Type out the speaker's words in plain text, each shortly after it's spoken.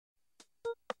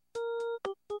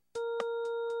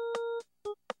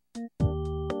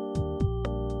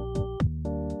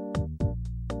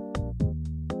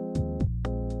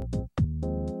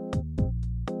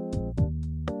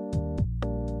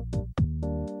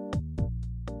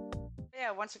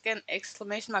yeah, once again,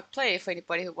 exclamation mark play for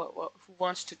anybody who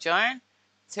wants to join.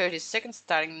 30 seconds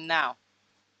starting now.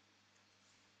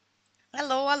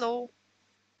 Hello, hello.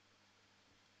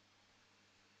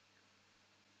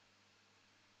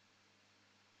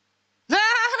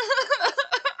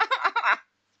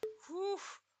 Whew.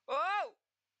 Oh!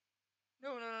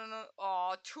 No, no, no, no.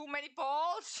 Oh, too many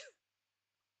balls.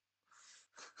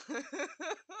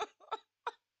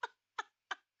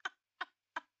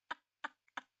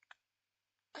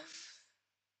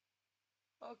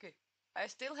 Okay. I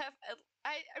still have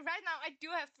right now I do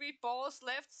have 3 balls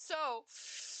left, so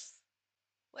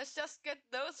let's just get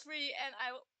those 3 and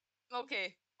I will.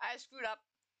 Okay, I screwed up.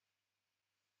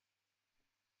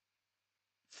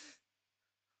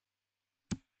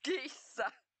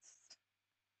 Jesus.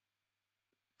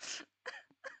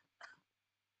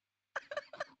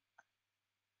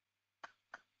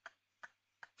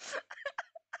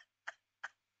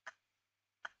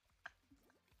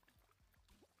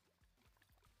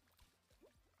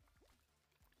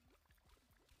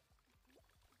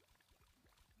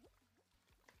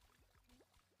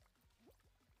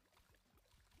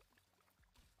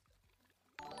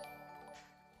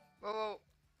 Whoa,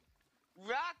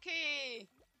 Rocky!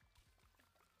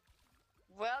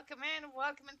 Welcome in,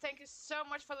 thank you so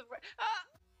much for the. Ah!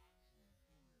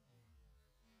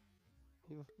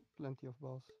 You have plenty of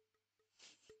balls.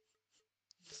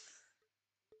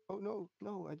 Oh no,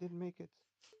 no, I didn't make it.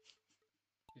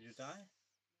 Did you die?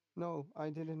 No,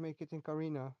 I didn't make it in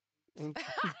Karina. In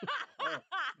Oh,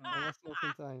 I was not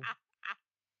in time.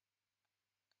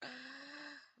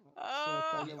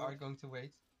 Oh. We are going to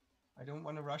wait. I don't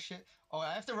want to rush it. Oh,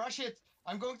 I have to rush it!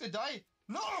 I'm going to die!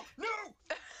 No! No!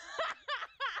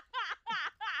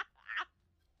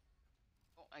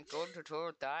 Oh, and Golden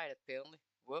Tutorial died apparently.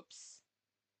 Whoops.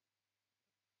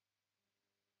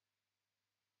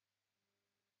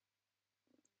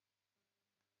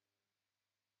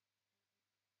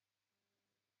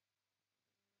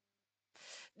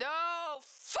 No!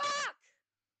 Fuck!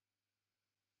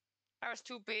 I was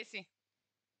too busy.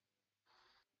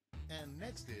 And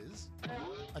next is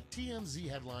a TMZ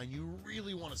headline you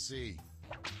really want to see.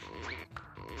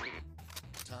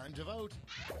 Time to vote.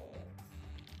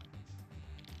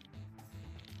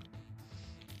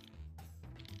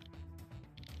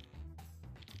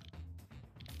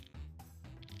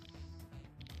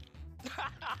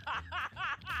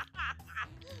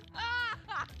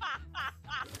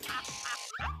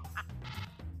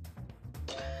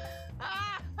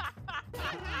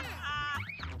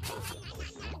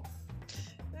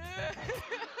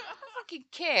 Fucking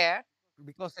care.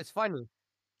 Because it's funny.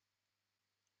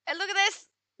 And look at this.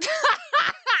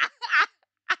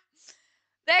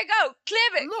 There you go.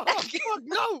 Clip it. No! Fuck,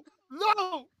 no!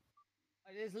 No!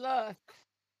 I just lost.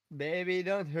 Baby,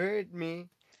 don't hurt me.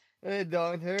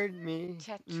 Don't hurt me.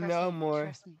 Chat, No me, more.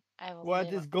 Trust me. I will What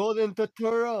never. is Golden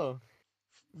Totoro?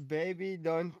 Baby,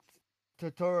 don't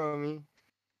Totoro me.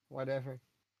 Whatever.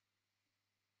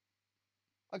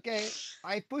 Okay,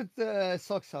 I put the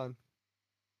socks on.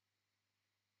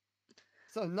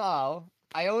 So now,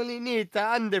 I only need the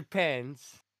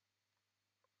underpants.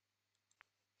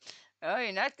 Oh,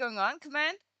 you're not going on,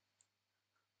 command?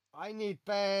 I need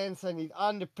pants, I need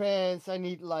underpants, I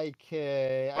need like,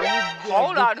 I need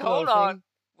Hold good on. clothing.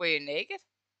 Were you naked?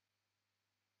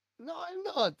 No, I'm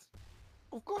not.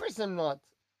 Of course I'm not.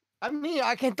 I mean,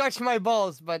 I can touch my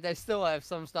balls, but I still have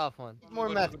some stuff on. More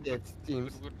math kits,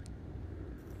 teams.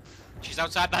 She's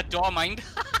outside that door, mind.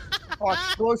 Oh,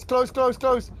 close, close, close,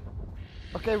 close.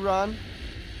 Okay, run.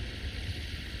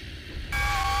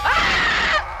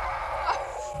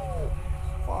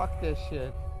 Fuck this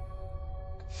shit.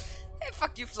 Hey,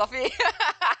 fuck you, Fluffy.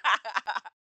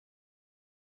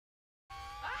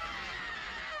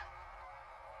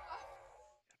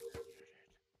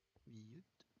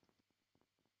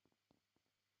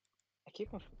 I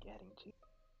keep on forgetting to.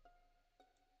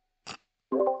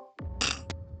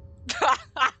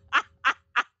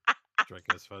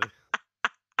 Drinking is funny.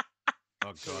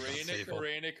 Oh god,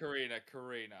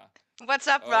 Karina. What's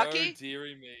up, Rocky? Oh,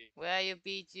 dearie me. Where you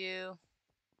beat you?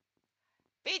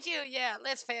 Beat you, yeah.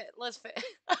 Let's fair. Let's go,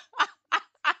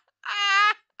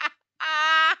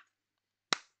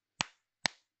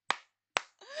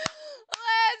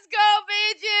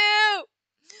 beat you.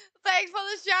 Thanks for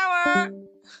the shower.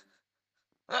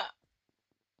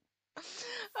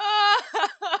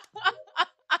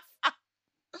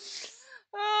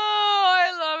 Oh,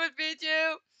 I love it, beat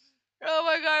you. Oh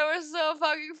my god, we're so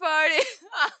fucking funny.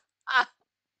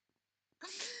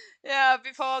 Yeah,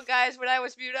 before, guys, when I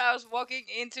was muted, I was walking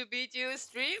into BGU's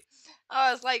stream.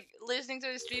 I was like listening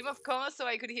to the stream, of course, so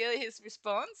I could hear his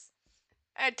response.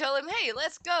 I told him, hey,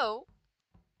 let's go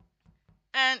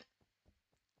and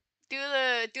do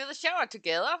the shower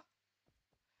together.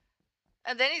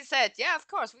 And then he said, yeah, of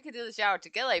course, we can do the shower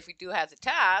together if we do have the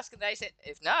task. And I said,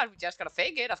 if not, we just gotta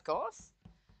fake it, of course.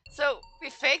 So we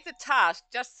faked the task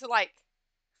just to, like,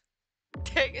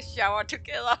 take a shower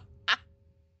together.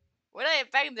 When I,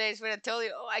 back in the days when I told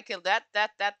you, oh, I killed that,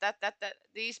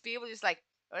 these people just like,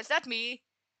 oh, it's not me.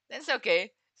 Then it's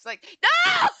okay. It's like, no!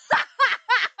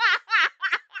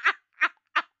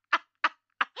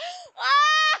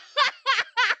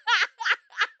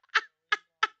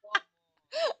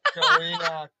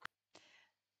 Karina.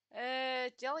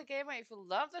 Jelly Gamer, if you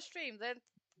love the stream, then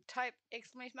type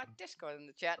exclamation mark Discord in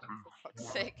the chat, for fuck's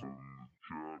sake.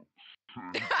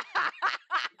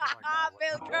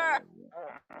 Milker!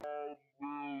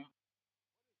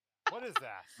 What is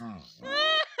that?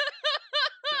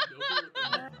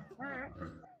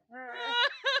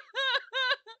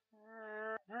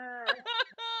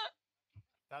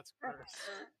 That's gross.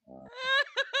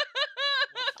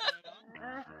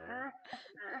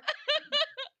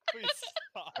 Please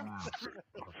stop.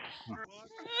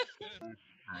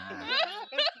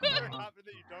 It's never happened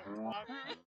that you don't talk.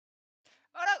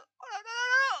 Oh no! Oh no! No!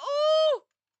 Ooh!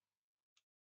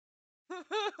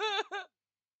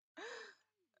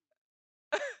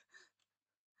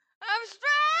 I'm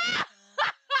stressed!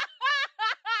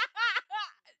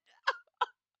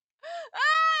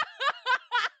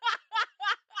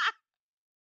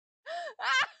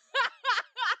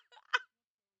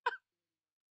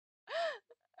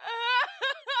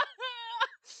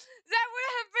 That would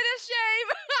have been a shame.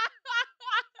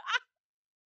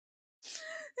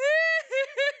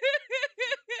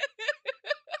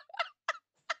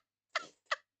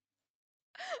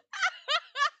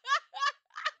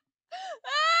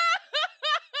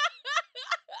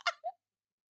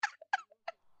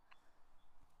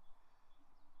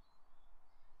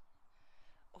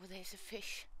 Oh, there's a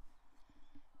fish.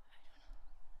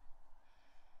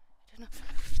 I don't know.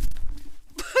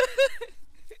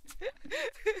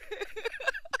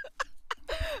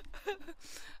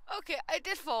 Okay, I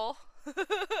did fall.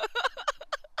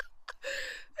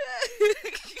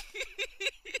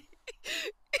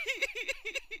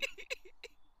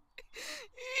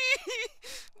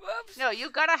 Whoops. No,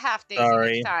 you gotta have Daisy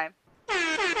Sorry. next time.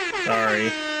 Sorry.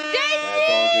 That's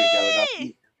all good,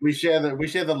 Gallagher. We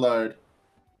share the load.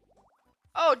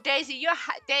 Oh, Daisy,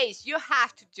 Daisy, you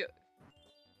have to do.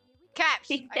 Caps.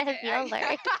 He says you're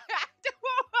alert.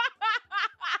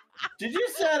 Did you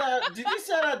set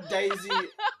out Daisy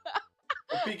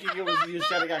thinking it was you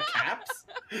shouting out caps?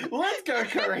 Let's go,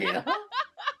 Karina.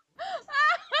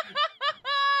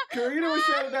 Karina was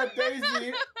shouting out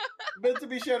Daisy, meant to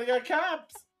be shouting out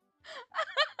caps.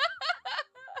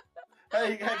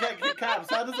 Hey, caps,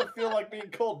 how does it feel like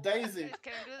being called Daisy?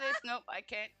 Can I do this? Nope, I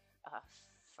can't. Ah,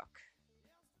 fuck.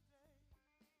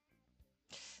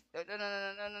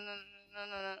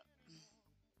 No.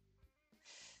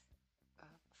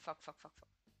 Fuck.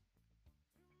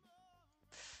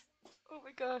 Oh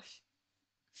my gosh.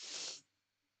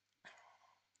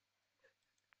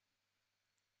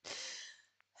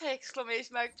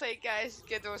 Exclamation mark play, guys.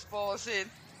 Get those balls in.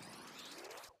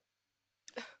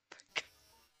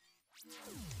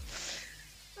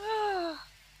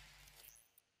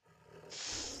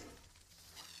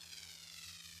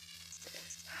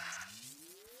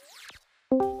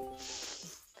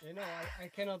 You know, I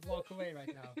cannot walk away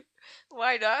right now.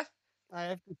 Why not? I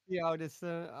have to see how this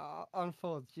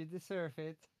unfolds. You deserve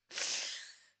it.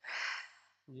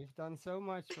 You've done so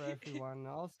much for everyone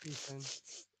all season.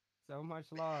 So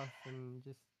much love and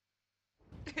just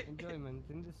enjoyment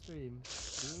in the stream.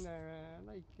 Being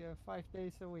there 5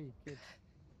 days a week.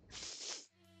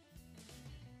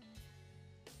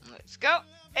 Let's go!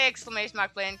 Exclamation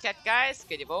mark play in chat, guys.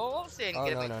 Get your balls in. Oh,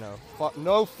 get no.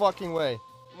 No fucking way.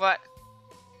 What?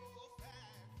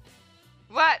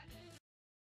 What?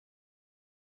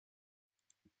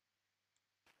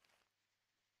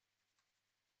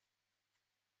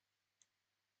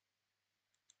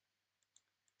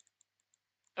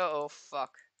 Uh oh,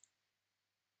 fuck.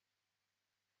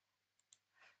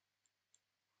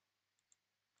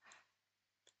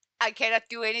 I cannot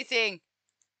do anything.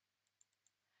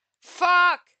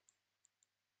 Fuck!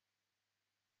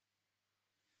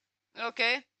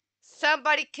 Okay.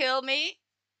 Somebody kill me.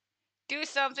 Do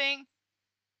something.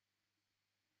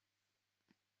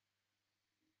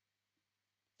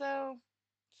 So,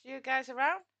 see you guys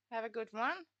around. Have a good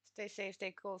one. Stay safe,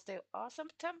 stay cool, stay awesome.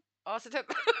 Awesome.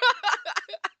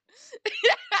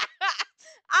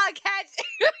 I'll catch.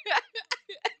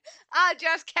 I'll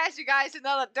just catch you guys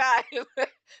another time.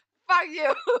 Fuck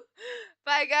you.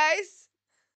 Bye, guys.